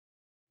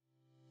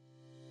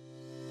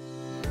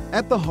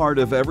At the heart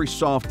of every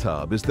soft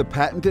tub is the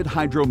patented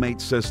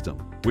Hydromate system,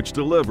 which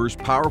delivers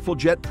powerful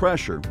jet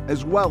pressure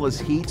as well as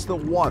heats the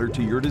water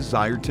to your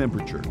desired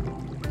temperature.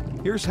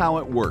 Here's how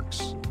it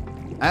works.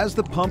 As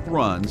the pump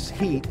runs,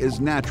 heat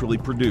is naturally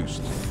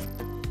produced.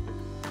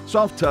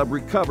 Softub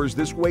recovers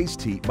this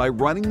waste heat by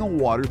running the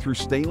water through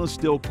stainless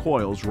steel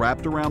coils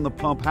wrapped around the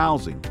pump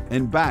housing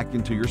and back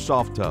into your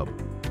soft tub.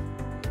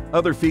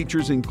 Other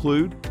features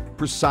include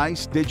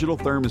precise digital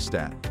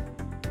thermostat,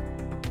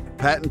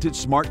 patented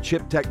smart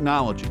chip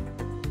technology,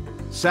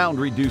 sound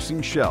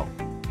reducing shell.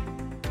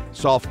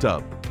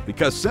 Softub,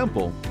 because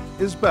simple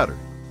is better.